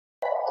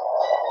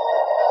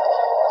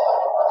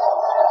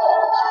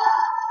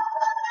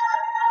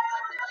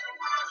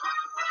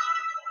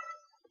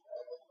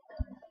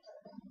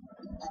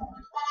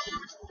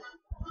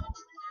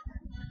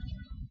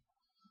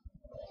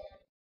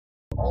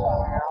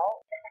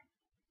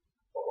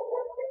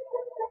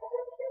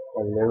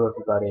Hello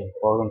everybody,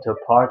 welcome to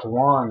part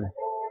 1.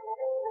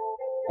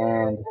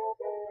 And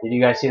did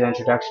you guys see the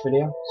introduction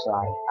video? So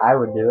I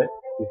would do it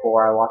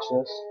before I watch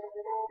this.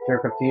 If you're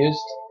confused,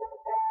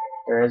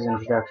 there is an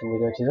introduction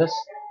video to this.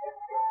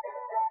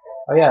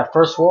 Oh yeah,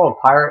 First World,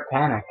 Pirate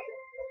Panic.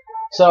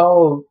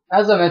 So,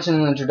 as I mentioned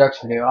in the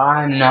introduction video,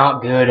 I'm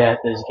not good at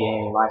this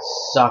game. I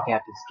suck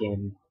at this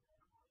game.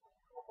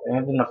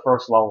 Even the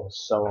first level is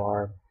so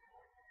hard.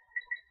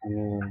 I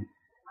mean,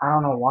 I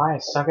don't know why I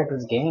suck at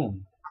this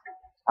game.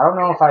 I don't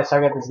know if I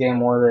suck at this game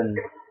more than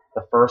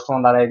the first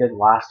one that I did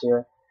last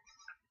year.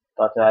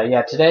 But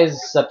yeah, today's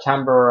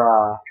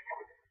September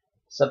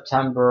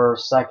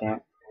 2nd.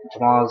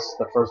 Tomorrow's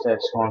the first day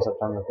of school on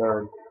September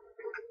 3rd.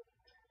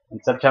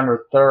 And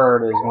September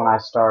 3rd is when I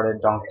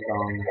started Donkey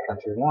Kong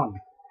Country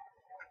 1.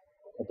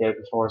 The day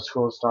before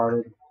school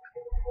started.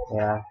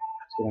 Yeah,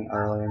 it's getting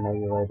earlier,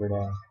 maybe Labor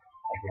Day.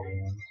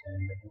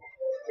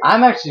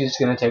 I'm actually just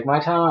gonna take my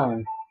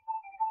time.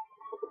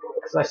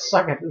 Because I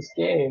suck at this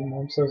game.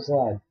 I'm so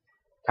sad.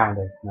 Kind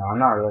of. No, I'm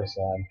not really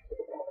sad.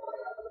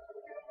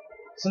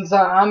 Since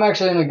I'm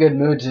actually in a good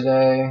mood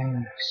today,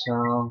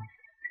 so...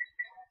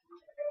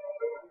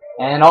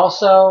 And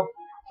also,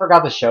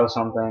 forgot to show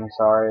something,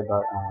 sorry,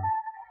 but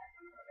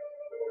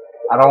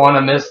I don't want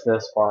to miss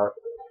this part.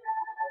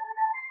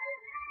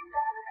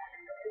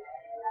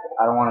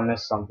 I don't want to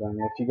miss something.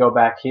 If you go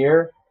back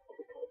here,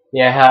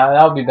 yeah,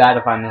 that would be bad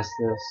if I miss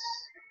this.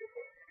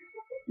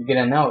 You get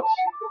a note.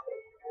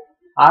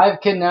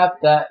 I've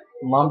kidnapped that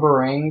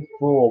lumbering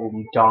fool,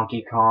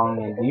 Donkey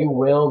Kong, and you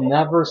will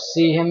never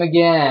see him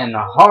again.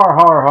 Har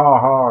har har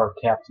har,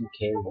 Captain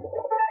K.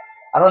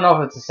 I don't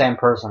know if it's the same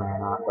person or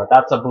not, but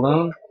that's a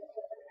balloon.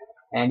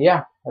 And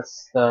yeah,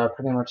 that's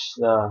pretty much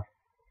the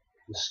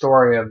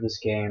story of this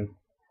game.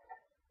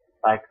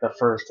 Like the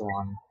first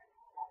one.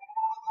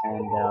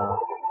 And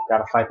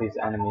gotta fight these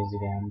enemies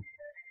again.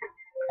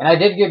 And I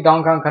did get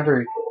Donkey Kong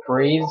Country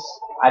Freeze.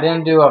 I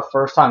didn't do a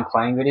first time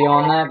playing video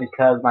on that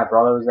because my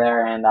brother was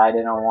there and I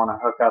didn't want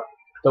to hook up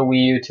the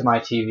Wii U to my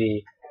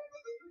TV.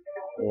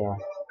 Yeah.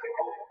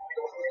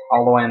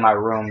 All the way in my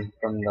room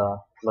from the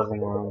living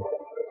room.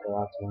 So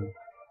that's one.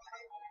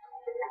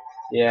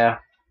 Yeah.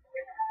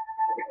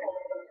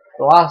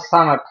 The last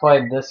time I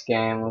played this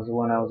game was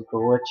when it was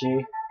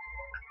glitchy,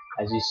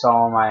 as you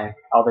saw on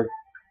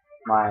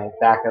my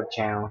backup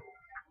channel.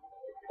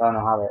 Don't know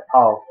how to.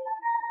 Oh,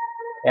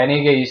 yeah, I need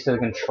to get used to the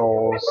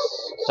controls.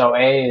 So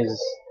A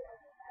is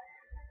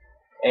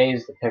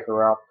to pick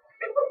her up.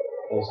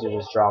 A is to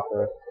just drop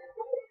her.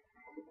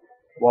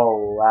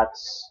 Whoa,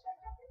 that's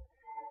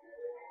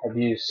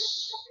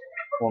abuse,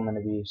 woman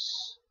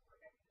abuse.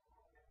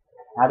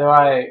 How do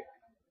I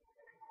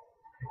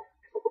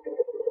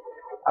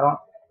don't.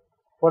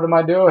 What am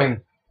I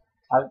doing?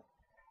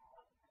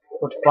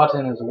 Which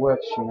button is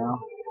which, you know?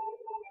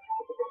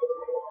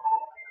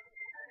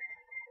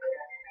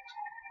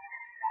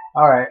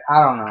 Alright,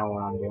 I don't know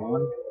what I'm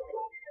doing.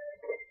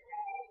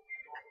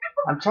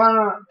 I'm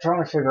trying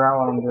to figure out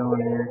what I'm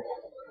doing here.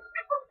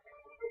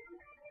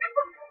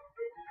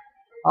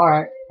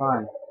 Alright,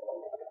 fine.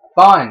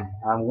 Fine,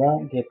 I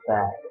won't get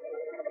that.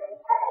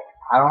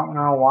 I don't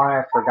know why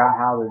I forgot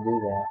how to do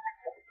that.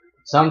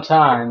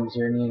 Sometimes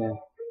you're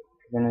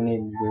gonna need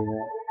to do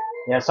that.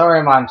 Yeah, sorry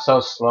I'm so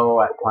slow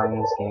at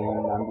playing this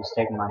game. I'm just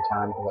taking my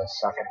time because I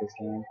suck at this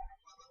game.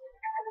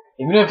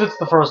 Even if it's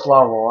the first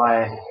level,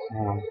 I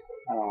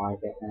don't like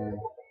it, man.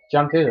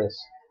 Jump through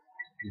this.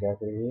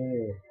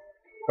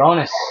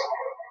 Bonus.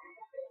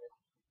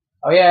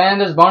 Oh yeah, and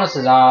there's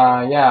bonuses.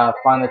 Yeah,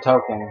 find the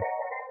token.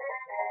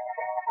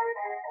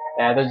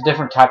 Yeah, there's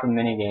different type of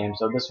mini games.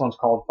 So this one's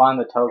called Find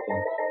the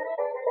Token.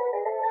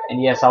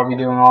 And yes, I'll be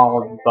doing all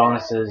the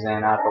bonuses,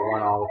 and I have to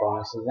win all the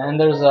bonuses. And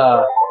there's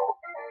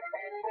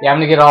yeah, I'm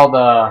gonna get all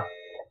the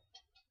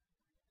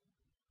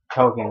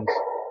tokens.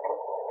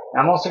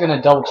 And I'm also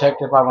gonna double check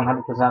if I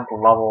 100% the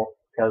level,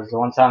 because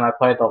one time I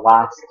played the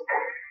last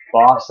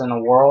boss in the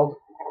world,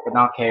 but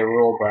not K.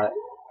 Rool, but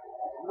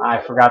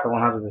I forgot the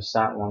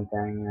 100% one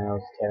thing, and it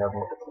was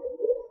terrible.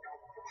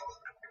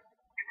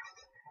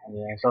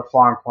 Yeah, so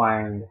far I'm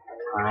playing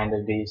kind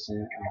of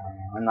decent.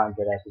 I'm not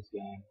good at this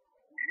game.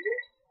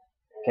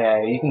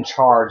 Okay, you can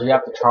charge. You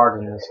have to charge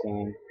in this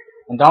game.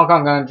 And Donkey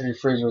Kong Country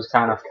Freeze was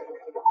kind of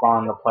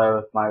fun to play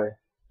with my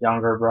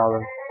younger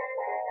brother.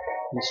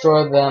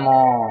 Destroy them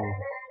all.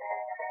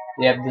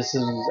 Yep, this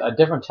is a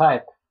different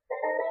type.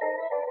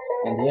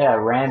 And yeah,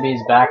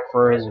 Rambi's back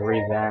for his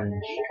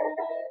revenge.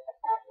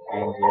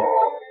 And yeah.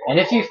 And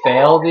if you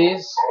fail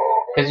these,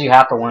 because you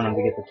have to win them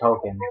to get the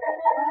token,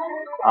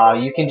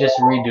 you can just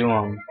redo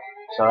them.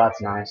 So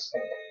that's nice.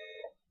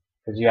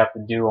 Because you have to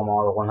do them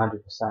all to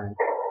 100%.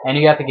 And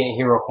you have to get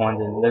hero coins,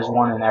 and there's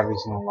one in every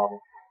single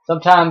level.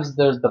 Sometimes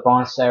there's the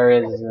bonus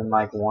areas in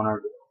like 1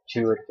 or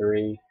 2 or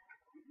 3.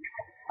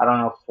 I don't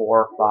know,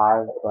 4 or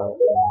 5, but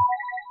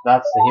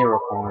that's the hero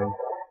coin.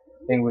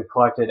 I think we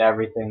collected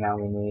everything that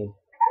we need.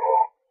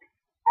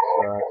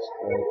 So that's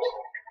great.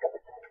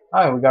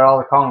 Alright, we got all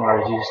the Kong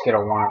letters. You just get a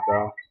 1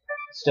 though.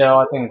 Still,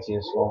 I think it's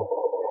useful.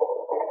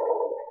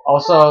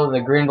 Also,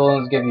 the green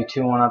balloons give you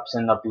 2 1-ups,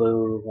 and the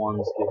blue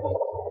ones give you.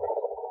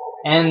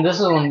 And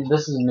this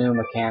is a new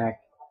mechanic.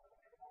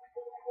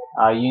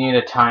 You need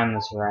to time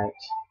this right.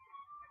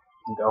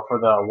 And go for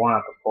the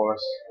 1-up, of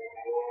course.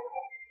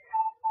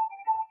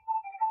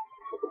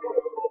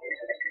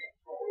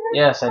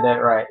 Yes, I did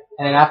it right.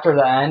 And after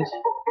the end,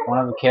 one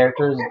of the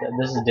characters,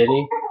 this is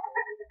Diddy,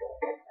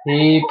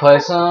 he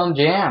plays some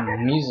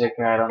jam music.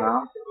 I don't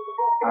know.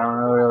 I don't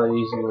really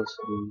usually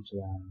listen to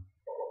jam.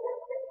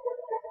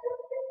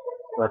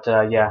 But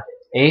yeah,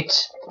 8.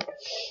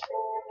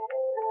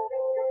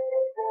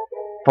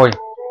 40.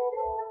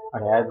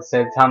 Okay, I had to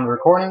say the time of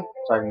recording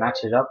so I can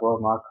match it up. Well,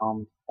 not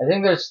come. I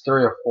think there's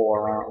 3 or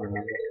 4. I don't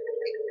remember.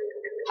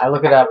 I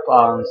look it up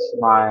on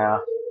my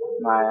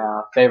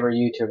favorite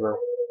YouTuber.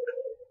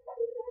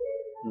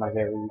 My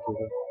favorite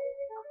YouTuber.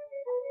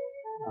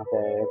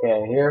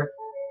 Okay, here.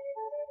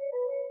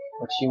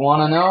 What you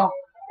wanna know?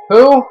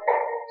 Who?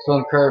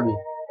 Slim Kirby.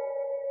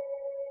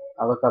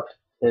 I look up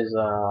his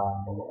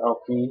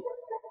LP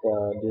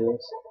to do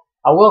this.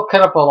 I will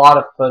cut up a lot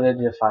of footage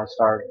if I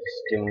start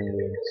just doing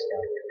weird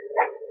stuff.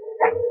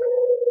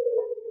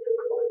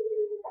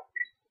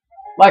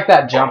 Like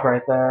that jump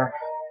right there.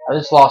 I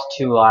just lost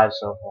 2 lives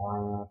so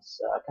far.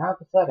 It's kind of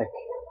pathetic.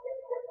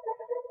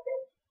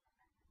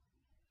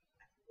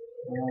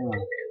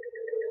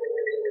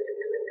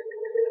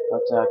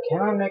 But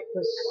can I make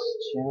this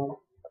jump?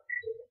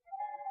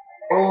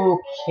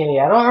 Okay,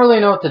 I don't really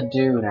know what to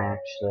do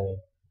actually.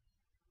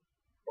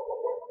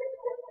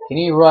 Can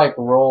you like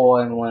roll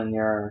in when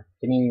you're?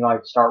 Can you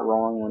like start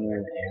rolling when you're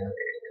in the air?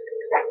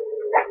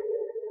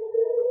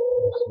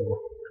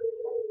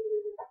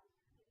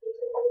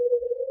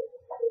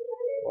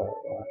 What?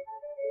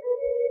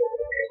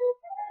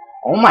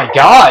 Oh my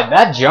god,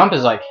 that jump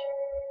is like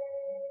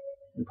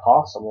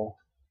impossible.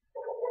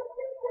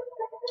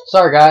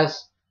 Sorry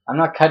guys, I'm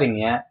not cutting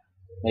yet.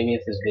 Maybe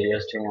if this video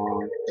is too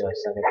long because I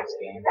suck at this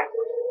game.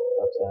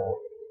 But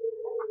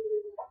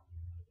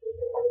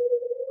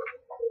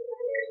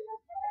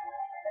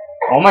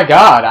oh my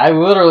god, I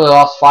literally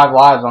lost 5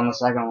 lives on the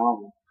second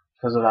level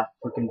because of that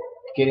freaking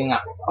getting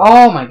up.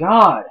 Oh my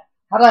god,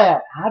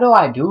 how do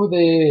I do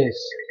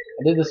this?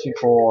 I did this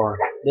before.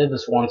 I did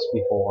this once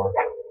before.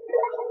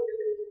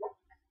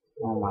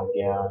 Oh my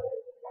god.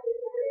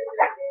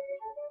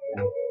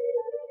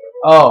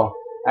 Oh,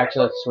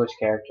 actually, let's switch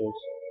characters.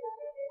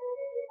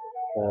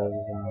 Because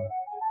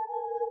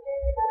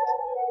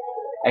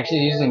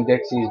actually, using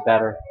Dixie is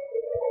better.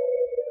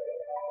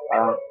 I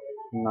don't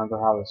remember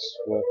how to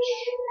switch.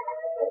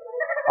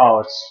 Oh,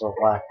 it's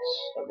select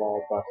of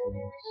all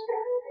buttons.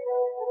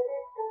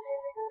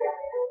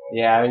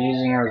 Yeah,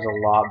 using her is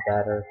a lot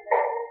better.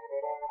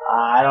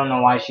 I don't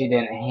know why she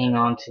didn't hang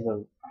on to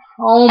the.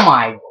 Oh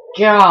my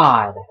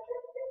god!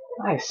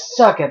 I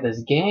suck at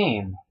this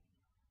game.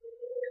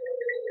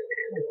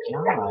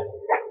 Oh my god.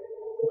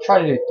 I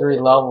try to do 3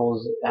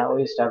 levels at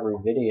least every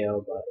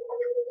video, but.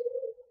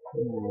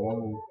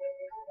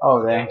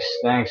 Oh, thanks,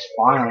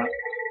 finally.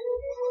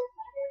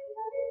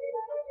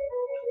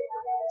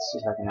 Let's see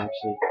if I can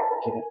actually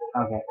get it.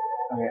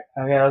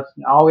 Okay,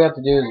 all we have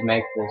to do is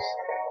make this.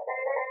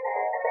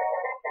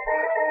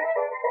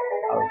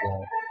 Okay.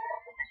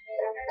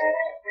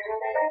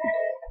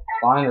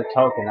 Find the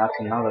token, that's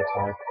another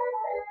type.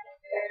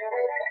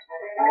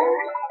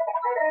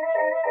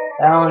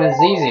 That one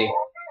is easy.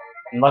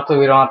 And luckily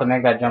we don't have to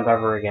make that jump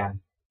ever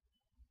again.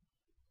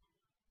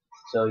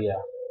 So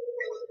yeah.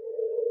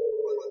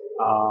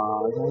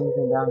 Is there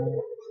anything down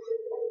here?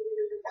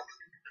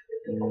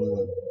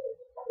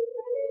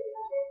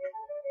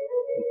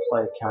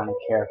 Play kinda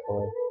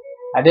carefully.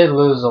 I did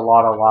lose a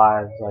lot of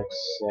lives, like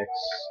 6,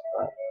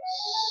 but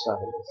so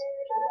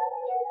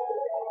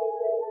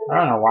I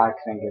don't know why I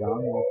couldn't get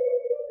on there.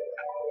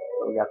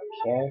 But we got the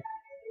K. I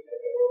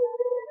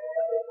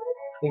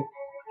think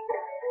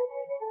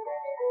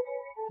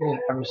using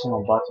every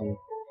single button.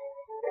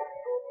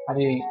 How do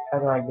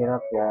I get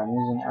up there? I'm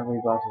using every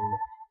button.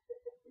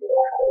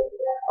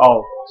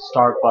 Oh,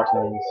 start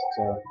buttons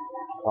to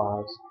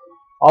pause.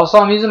 Also,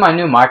 I'm using my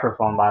new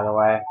microphone, by the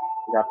way.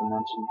 Forgot to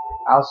mention.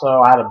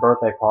 Also, I had a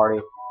birthday party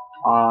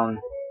on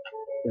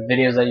the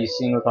videos that you've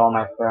seen with all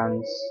my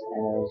friends,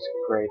 and it was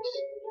great.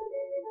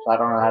 So I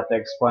don't really have to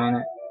explain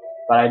it.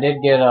 But I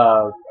did get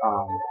a,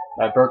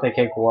 my birthday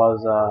cake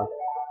was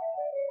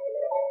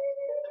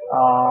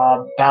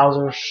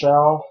Bowser's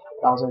shell,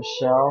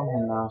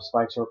 and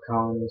spikes were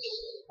cones.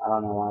 I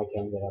don't know why I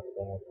can't get up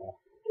there, but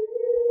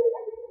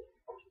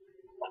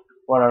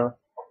whatever.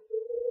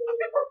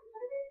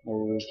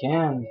 Maybe we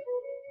can.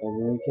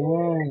 Maybe we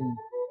can.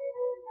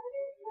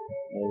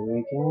 Maybe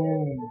we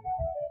can.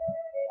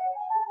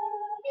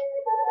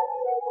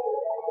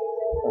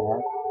 What the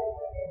heck?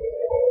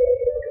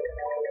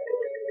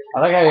 I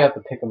like how you have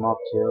to pick them up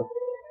too.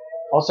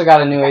 Also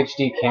got a new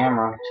HD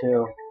camera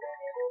too.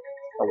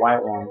 The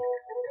white one.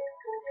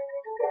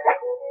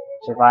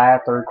 So if I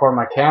have to record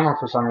my camera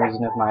for some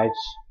reason, if my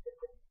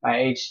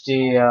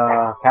HD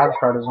capture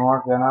card doesn't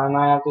work, then I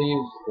might have to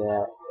use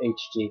the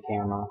HD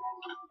camera.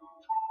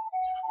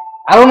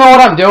 I don't know what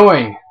I'm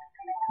doing.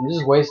 I'm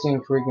just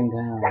wasting freaking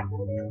time.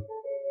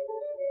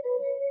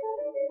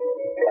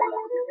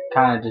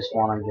 Kinda just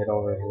wanna get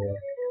over here.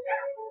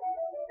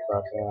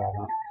 But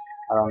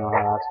I don't know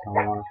how that's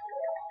gonna work.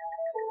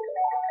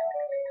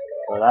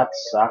 But that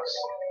sucks.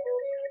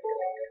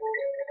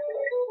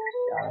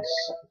 God, I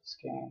suck at this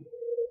game.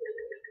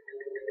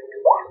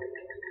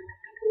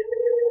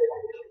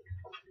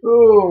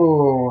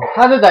 Ooh,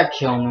 how did that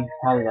kill me?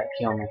 How did that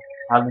kill me?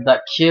 How did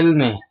that kill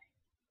me?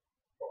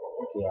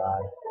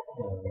 God,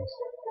 there it is.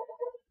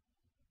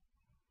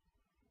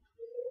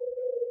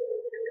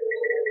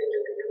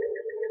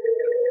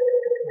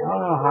 I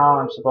don't know how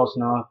I'm supposed to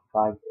know if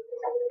I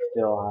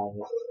still have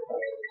it.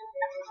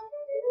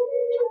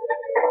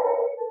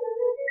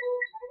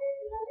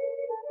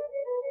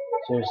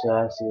 Seriously,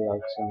 I see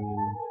like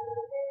some.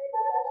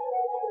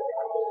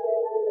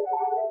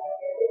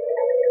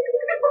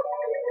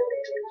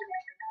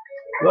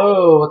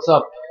 Whoa, what's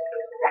up?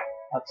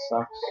 That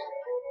sucks.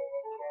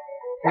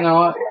 You know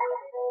what?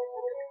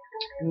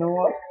 You know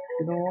what?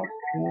 You know what?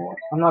 You know what?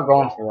 I'm not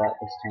going for that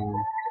this time.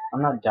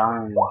 I'm not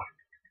dying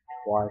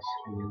twice.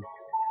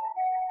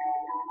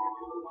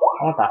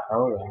 I want that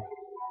O though,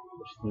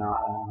 which is not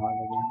that hard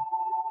again.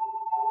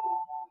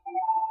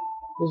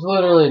 There's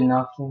literally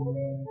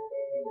nothing.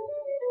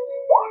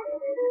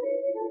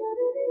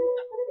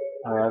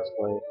 Okay, let's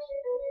wait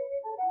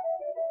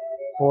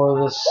for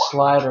the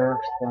slider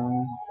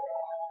thing.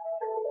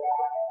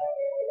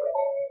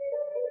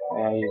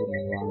 Yeah, you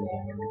can run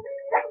down.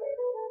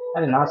 I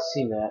did not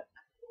see that.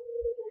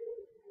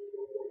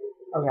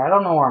 Okay, I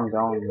don't know where I'm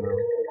going now.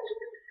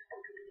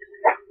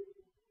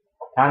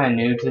 Kinda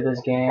new to this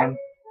game.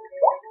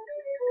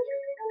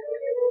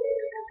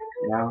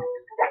 You know?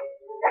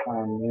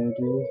 Kinda new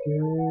to this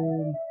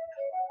game.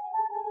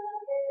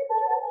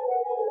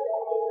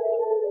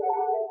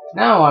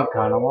 Now I'm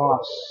kinda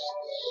lost.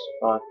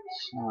 But,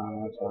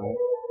 that's alright.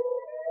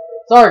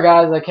 Sorry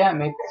guys, I can't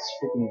make this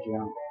freaking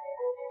jump.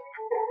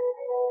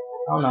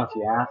 I don't know if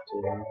you have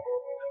to though.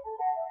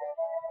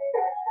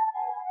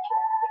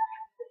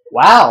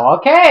 Wow,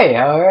 okay,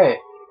 alright.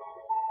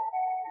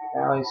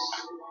 At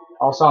least,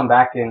 also I'm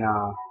back in,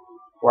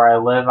 where I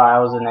live. I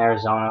was in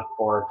Arizona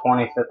for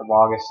 25th of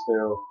August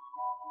through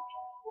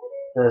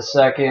the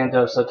 2nd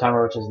of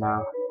September, which is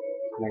now.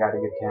 And I got a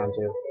good cam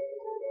too.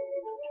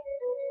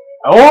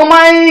 Oh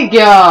my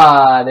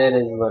god! It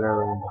is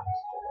literally impossible.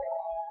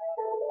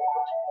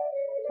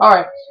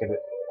 Alright, skip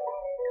it.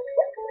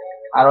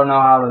 I don't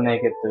know how to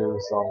make it through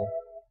this level.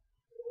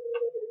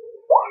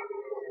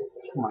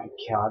 Oh my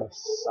god, it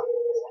sucks.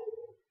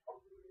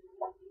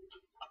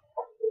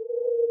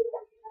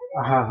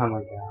 Oh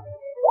my god.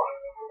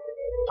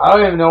 I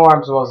don't even know where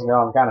I'm supposed to go.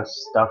 I'm kind of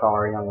stuck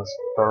already on this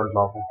 3rd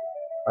level.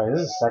 Wait,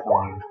 this is the 2nd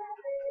one.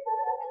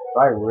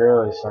 I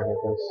really suck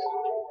at this.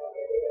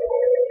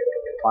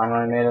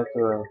 Finally made it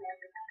through.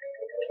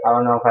 I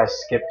don't know if I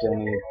skipped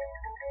any.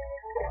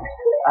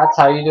 That's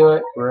how you do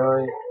it?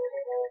 Really?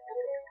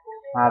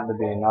 Had to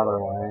be another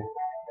way.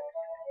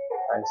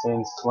 I've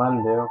seen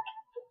Slim do.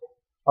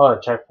 Oh, a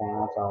checkpoint.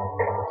 That's all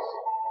it is.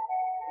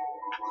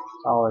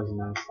 It's always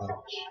nice to have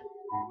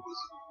checkpoints.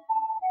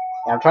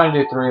 Yeah, I'm trying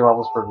to do 3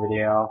 levels per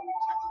video.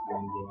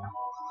 And yeah.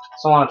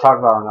 So I want to talk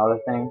about another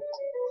thing.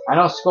 I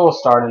know school's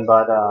starting,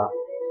 but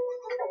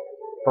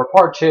for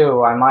part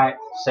 2, I might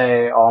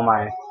say all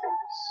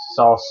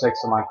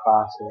 6 of my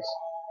classes.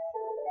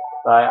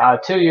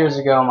 But 2 years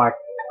ago, my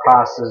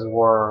classes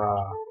were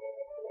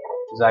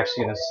it was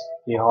actually gonna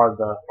be hard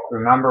to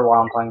remember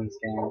while I'm playing this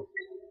game.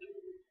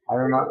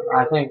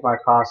 I think my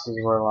classes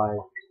were like,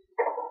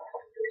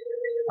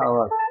 oh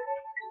look,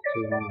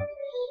 2 minutes.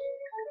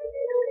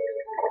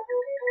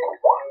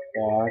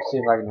 Yeah, let's see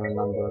if I can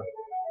remember.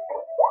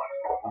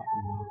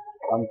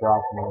 I'm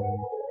dropping it.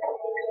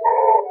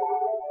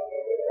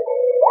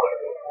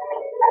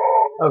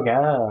 Oh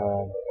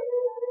god.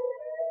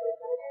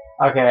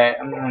 Okay,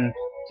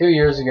 2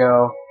 years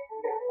ago,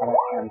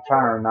 I'm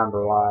trying to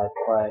remember why I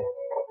play.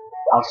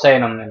 I'll say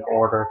them in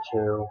order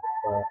too,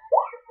 but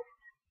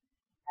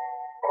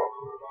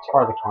it's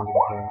hard to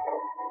concentrate.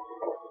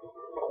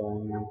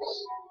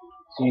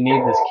 So you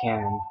need this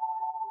cannon.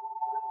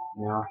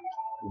 You know?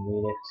 You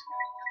need it.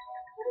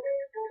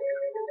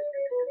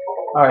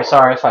 Alright,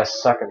 sorry if I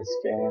suck at this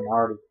game. I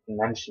already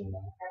mentioned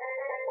that.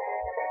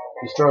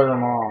 Destroy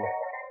them all.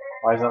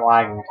 Why is it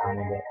lagging a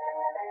tiny bit?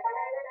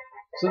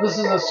 So this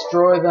is a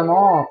destroy them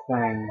all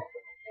thing.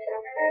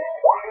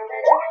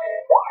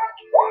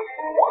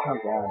 Oh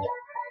god.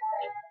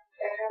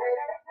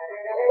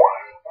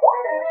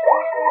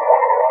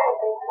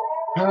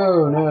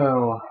 Oh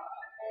no.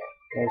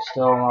 They're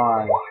still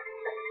alive.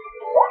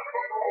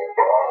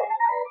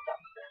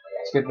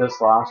 Let's get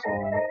this last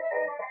one.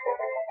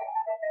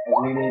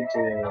 We need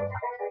to.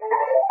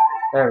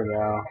 There we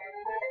go.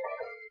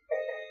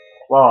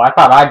 Whoa, I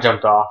thought I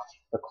jumped off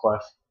the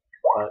cliff.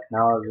 But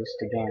no, it's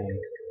just a game.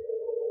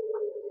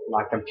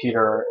 My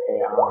computer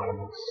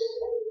AIs.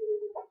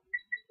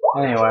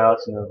 Anyway,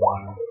 let's move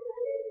on.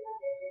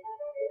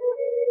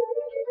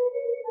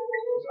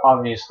 There's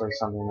obviously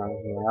something right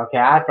here. Okay,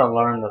 I have to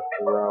learn the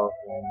throw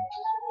thing.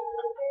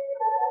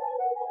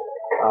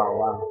 Oh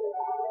wow.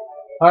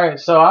 Alright,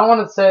 so I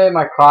want to say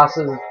my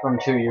classes from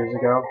 2 years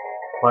ago.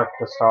 Collect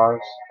the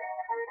stars.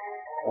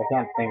 I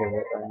can't think of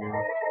it right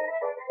now.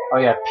 Oh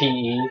yeah,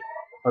 PE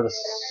for the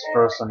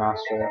first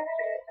semester.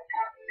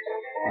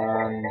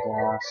 And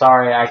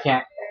sorry, I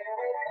can't.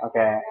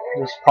 Okay,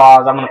 just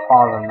pause. I'm gonna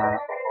pause on that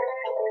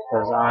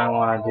because I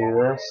want to do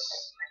this.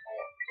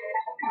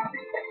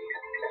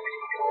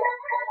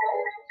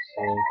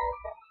 See.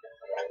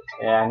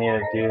 Yeah, I need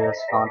to do this.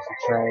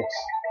 Concentrate.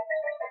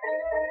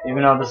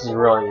 Even though this is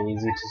really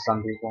easy to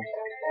some people,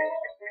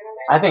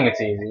 I think it's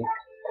easy.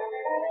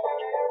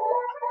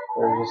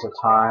 There's just a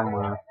time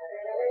where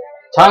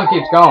time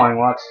keeps going.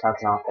 What?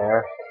 That's not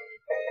fair.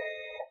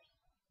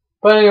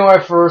 But anyway,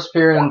 first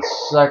period and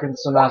second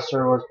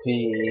semester was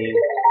PE,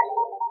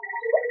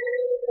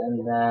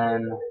 and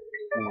then,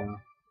 you know,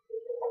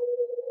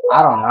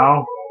 I don't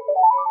know.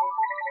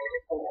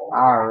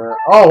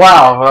 Oh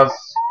wow,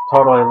 that's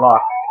totally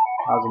luck.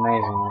 That was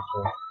amazing,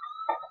 actually.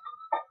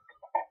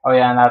 Oh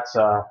yeah, and that's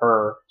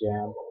her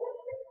jam.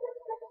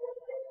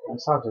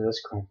 Let's talk to this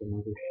cranky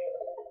movie.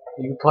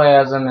 You can play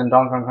as him in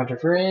Donkey Kong Country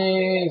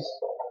Freeze,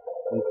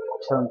 and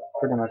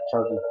pretty much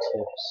charge you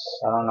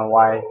tips. I don't know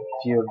why a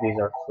few of these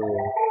are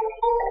free.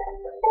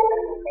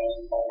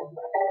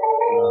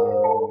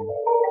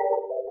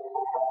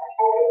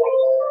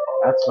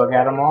 Let's look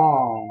at them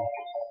all.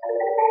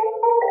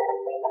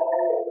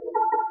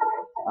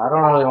 I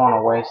don't really want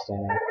to waste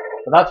any,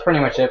 but that's pretty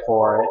much it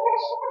for it.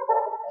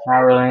 It's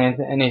not really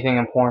anything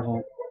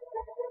important.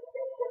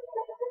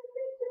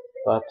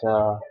 But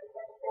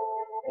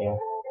yeah.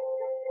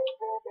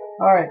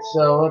 Alright,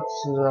 so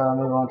let's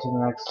move on to the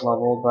next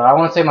level. But I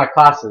want to say my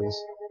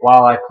classes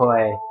while I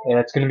play. Yeah,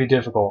 it's going to be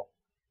difficult.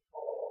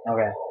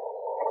 Okay.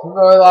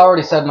 Well, I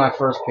already said my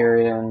first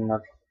period in the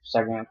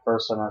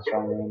first semester, I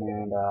mean,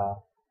 and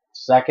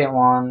second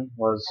one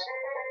was,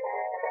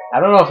 I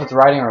don't know if it's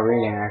writing or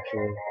reading,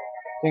 actually.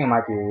 I think it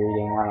might be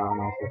reading, I don't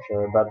know for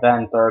sure. But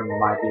then third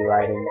might be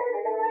writing.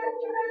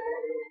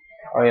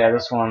 Oh yeah,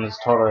 this one is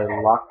totally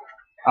luck.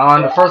 Oh,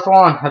 and the first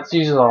one, that's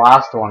usually the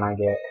last one I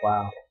get.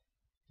 Wow.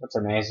 That's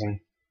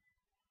amazing.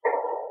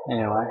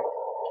 Anyway.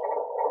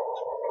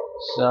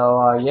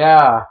 So,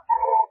 yeah.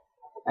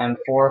 And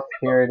fourth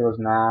period was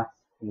math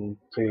 2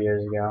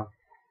 years ago.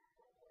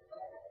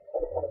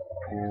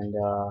 And,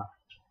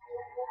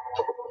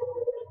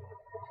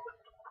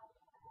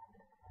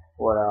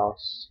 what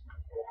else?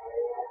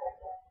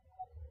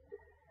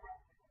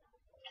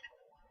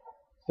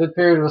 Fifth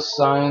period was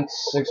science.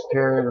 Sixth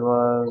period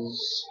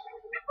was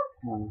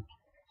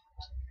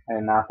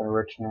math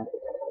enrichment.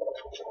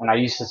 When I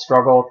used to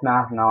struggle with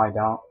math, now I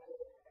don't.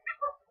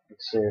 Like,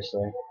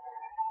 seriously.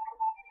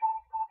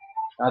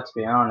 Let's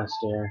be honest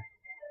here.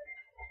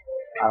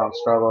 I don't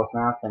struggle with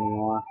math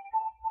anymore.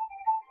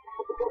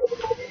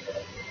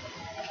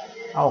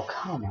 Oh,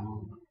 come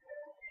on.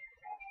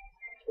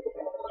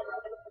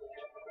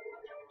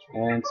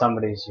 And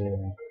somebody's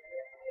here.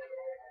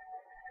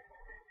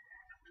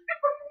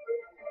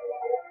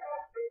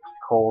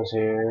 Cole's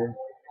here.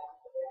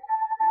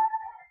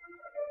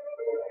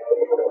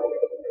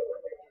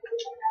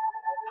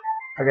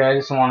 Okay, I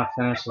just want to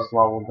finish this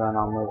level, then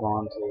I'll move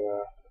on to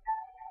the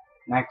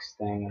next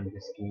thing in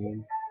this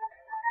game.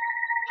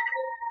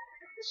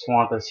 Just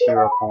want this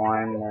hero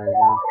coin. There we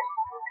go.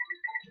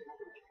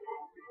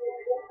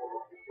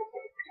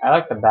 I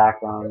like the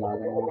background, by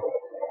the way.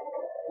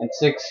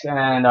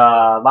 And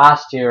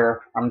last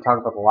year, I'm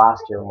talking about the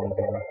last year one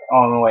here.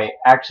 Oh no, wait.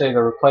 Actually,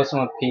 the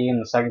replacement with P in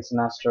the second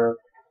semester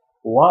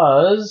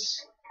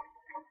was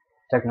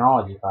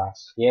technology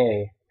class.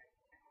 Yay.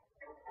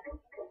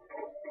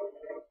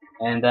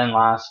 And then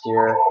last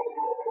year,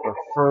 the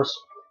first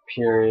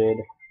period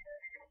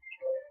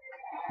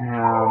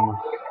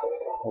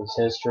was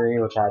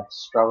history, which I'd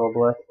struggled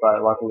with,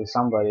 but luckily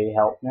somebody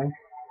helped me.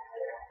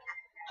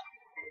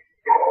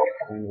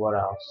 And what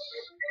else?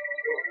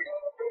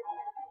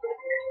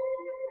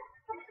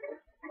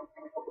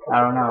 I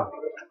don't know.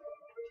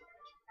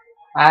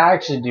 I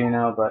actually do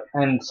know, but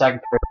and second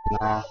period was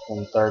math,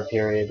 and third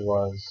period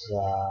was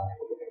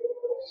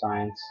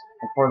science.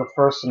 And for the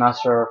first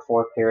semester,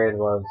 fourth period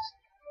was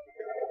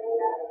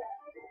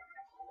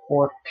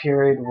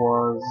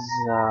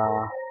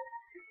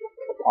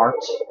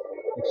art,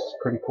 which is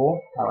pretty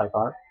cool. I like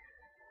art.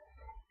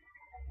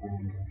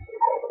 And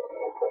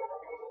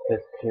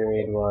fifth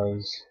period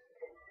was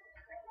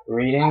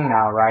reading,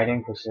 now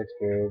writing for sixth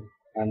period.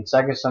 And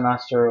second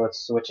semester, with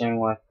switching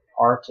with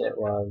art, it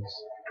was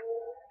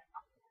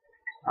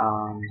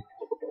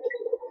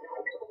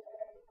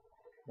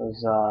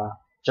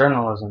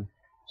journalism,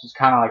 which is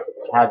kind of like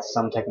had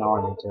some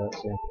technology to it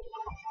too,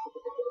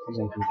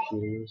 using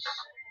computers.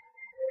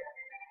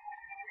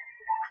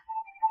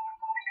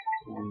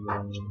 And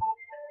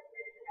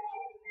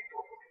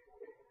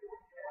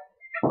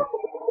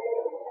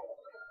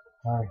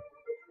hi.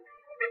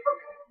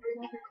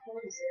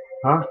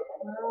 Huh?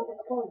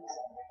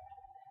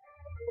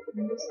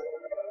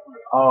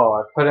 Oh,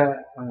 I put it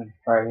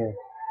right here.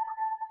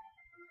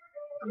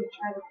 You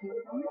try to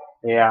paint them?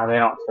 Yeah, they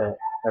don't fit.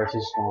 They're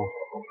too small.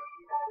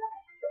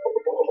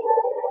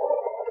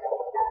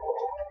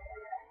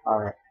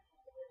 Alright.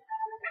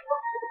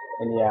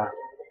 And yeah.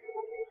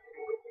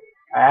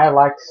 I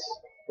liked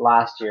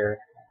last year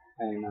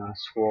in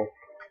school.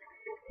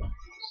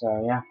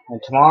 So yeah.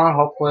 And tomorrow,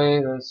 hopefully,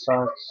 this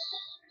starts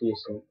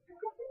decent.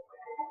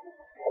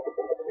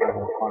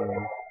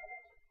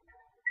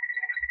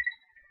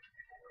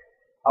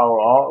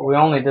 Oh, we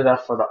only did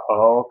that for the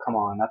O. Come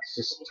on, that's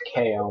just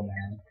KO,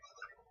 man.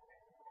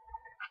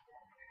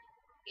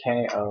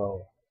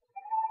 KO.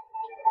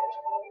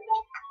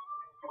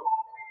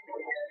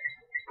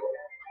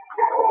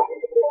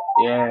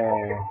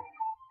 Yeah.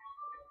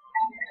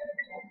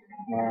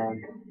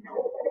 Man.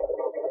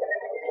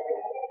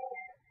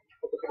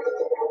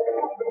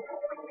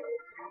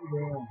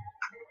 Yeah.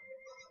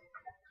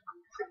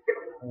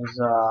 There's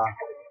a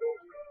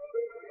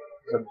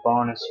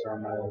bonus for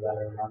another that I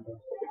remember.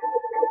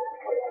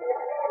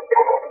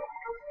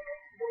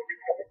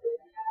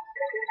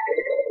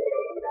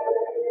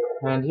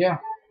 And yeah.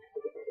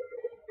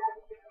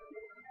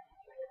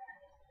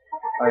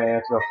 Oh yeah, I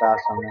have to go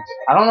fast on this.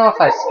 I don't know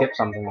if I skipped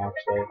something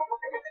actually. I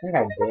think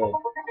I did.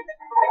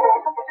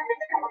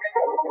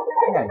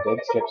 I did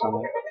skip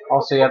something.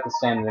 Also, you have to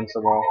stay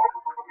invincible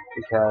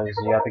because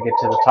you have to get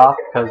to the top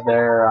because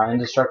they're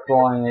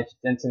indestructible and it's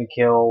instant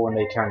kill when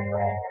they turn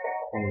red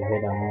when you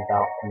hit them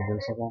without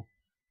invincible.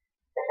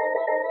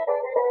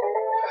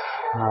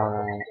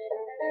 Alright.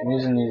 I'm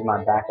using these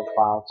my backup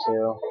file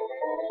too.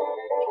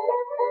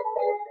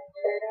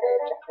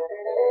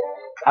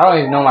 I don't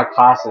even know my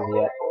classes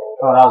yet.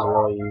 Oh, that was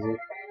really easy.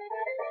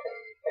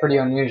 Pretty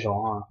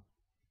unusual, huh?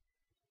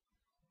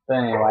 But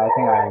anyway, I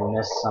think I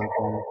missed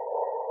something.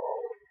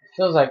 It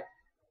feels like...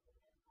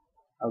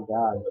 Oh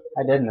god,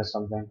 I did miss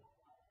something.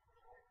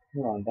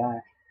 I'm going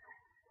back.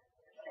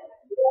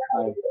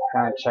 Like,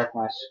 can I check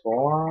my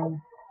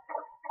score?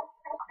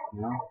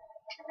 No?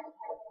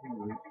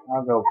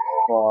 I'll go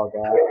fall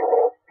back.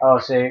 Oh,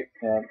 see?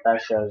 Yeah,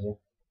 that shows you.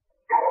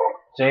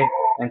 See?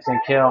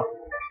 Instant kill.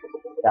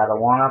 Got a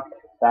 1-up.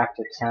 Back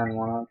to 10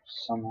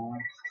 1-ups somehow.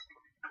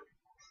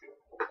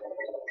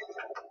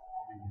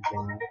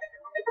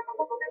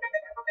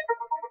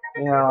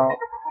 You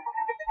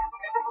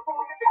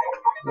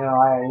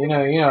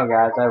know,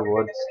 guys, I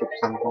would skip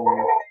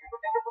something,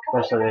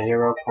 especially the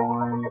hero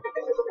coin.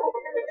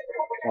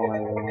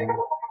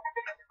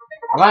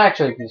 I might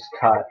actually just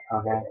cut.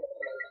 Okay,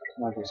 I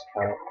might just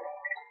cut.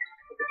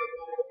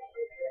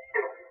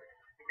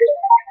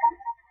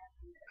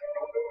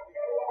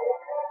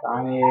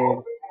 I need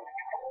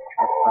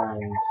a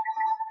friend.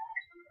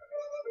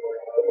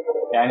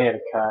 Yeah, I need a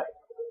cut.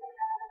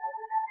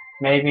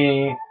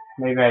 Maybe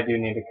I do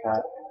need a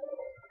cut.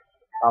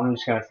 I'm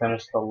just gonna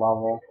finish the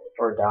level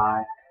or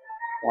die.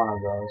 One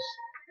of those.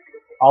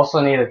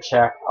 Also need to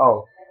check.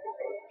 Oh,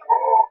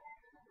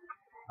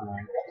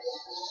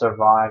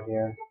 survive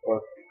here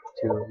with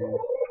 2 of them.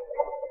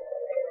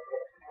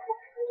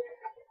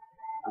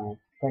 I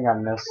think I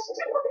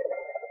missed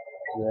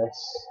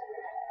this.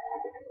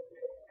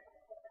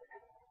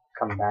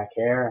 Come back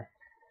here.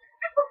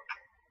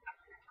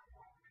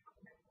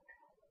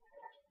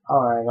 Oh,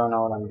 I don't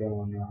know what I'm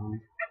doing now.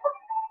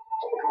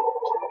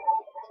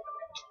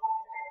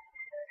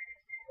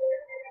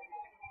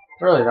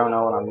 Really don't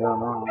know what I'm doing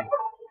wrong.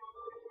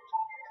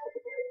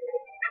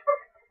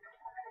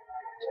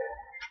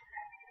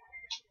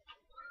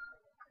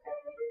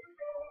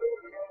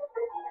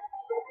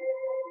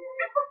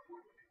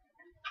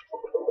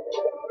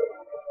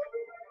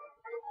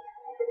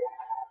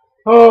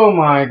 Oh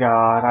my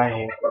god, I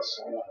hate this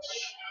so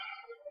much.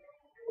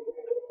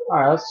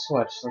 Alright, let's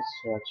switch.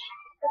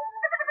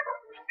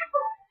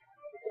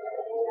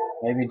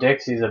 Maybe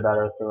Dixie's a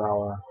better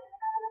thrower.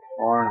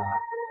 Or not.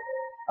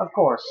 Of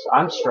course,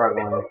 I'm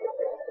struggling. What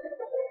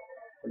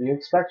do you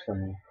expect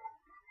from me?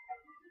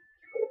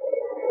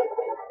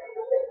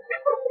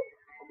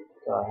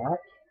 The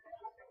heck?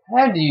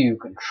 How do you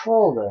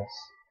control this?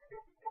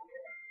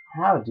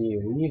 How do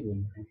you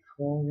even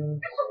control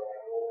this?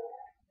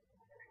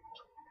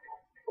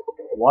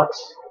 What?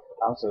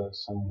 That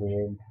was some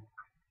weird...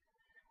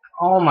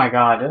 Oh my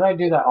god, did I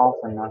do that all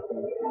for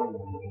nothing? Oh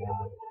my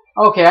god.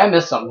 Okay, I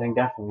missed something,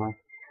 definitely.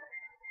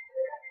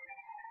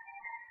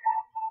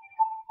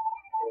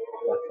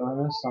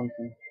 Definitely missed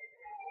something.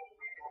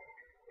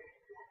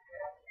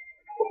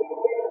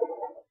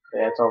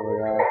 Yeah, it's over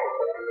there.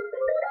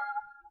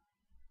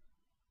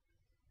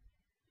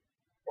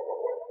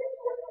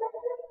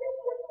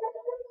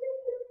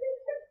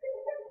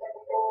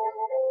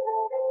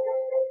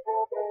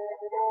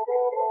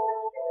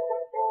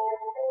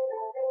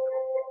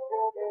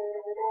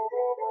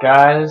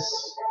 Guys,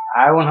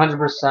 I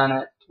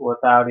 100% it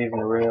without even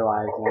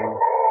realizing.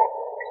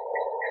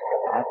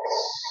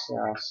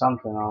 That's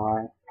something,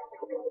 alright.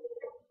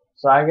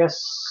 So I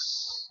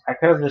guess I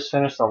could have just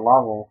finished the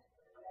level.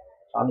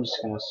 So I'm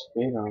just gonna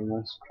speedrun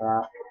this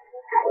crap.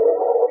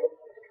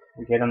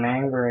 Get him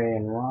angry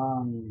and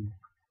run.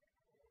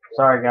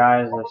 Sorry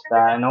guys, if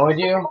that annoyed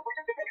you.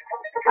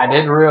 I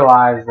did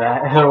realize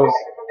that it was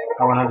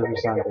 100%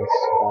 this.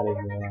 I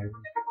didn't realize.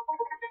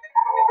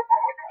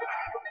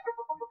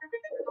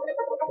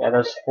 Yeah,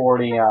 there's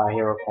 40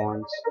 hero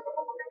coins.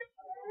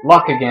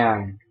 Luck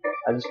again.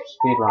 I just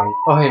speedrun.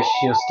 Oh, his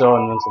shield's still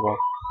invincible.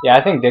 Yeah,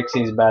 I think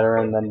Dixie's better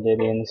than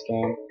Diddy in this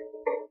game.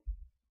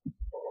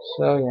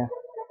 So, yeah.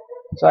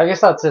 So, I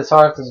guess that's it.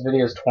 Sorry if this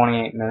video is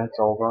 28 minutes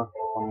over.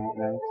 28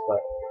 minutes, but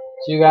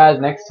see you guys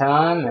next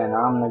time, and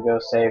I'm gonna go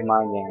save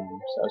my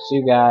game. So, see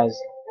you guys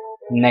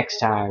next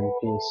time.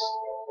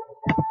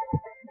 Peace.